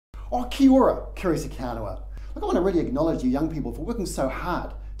Oh, kia ora, Kirisi Kanawa. Look, I want to really acknowledge you young people for working so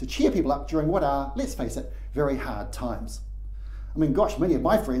hard to cheer people up during what are, let's face it, very hard times. I mean, gosh, many of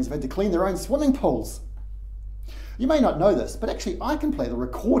my friends have had to clean their own swimming pools. You may not know this, but actually I can play the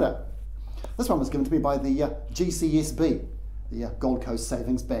recorder. This one was given to me by the GCSB, the Gold Coast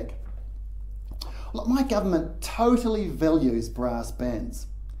Savings Bank. Look, my government totally values brass bands.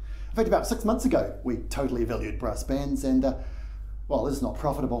 In fact, about 6 months ago, we totally valued brass bands and, well, this is not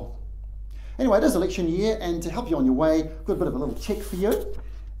profitable. Anyway, it is election year, and to help you on your way, I've got a bit of a little check for you.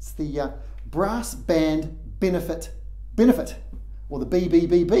 It's the Brass Band Benefit, or the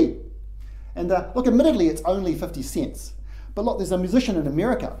BBBB. And look, admittedly, it's only 50 cents. But look, there's a musician in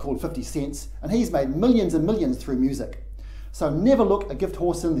America called 50 Cents, and he's made millions and millions through music. So never look a gift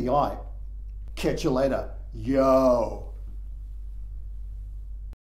horse in the eye. Catch you later. Yo.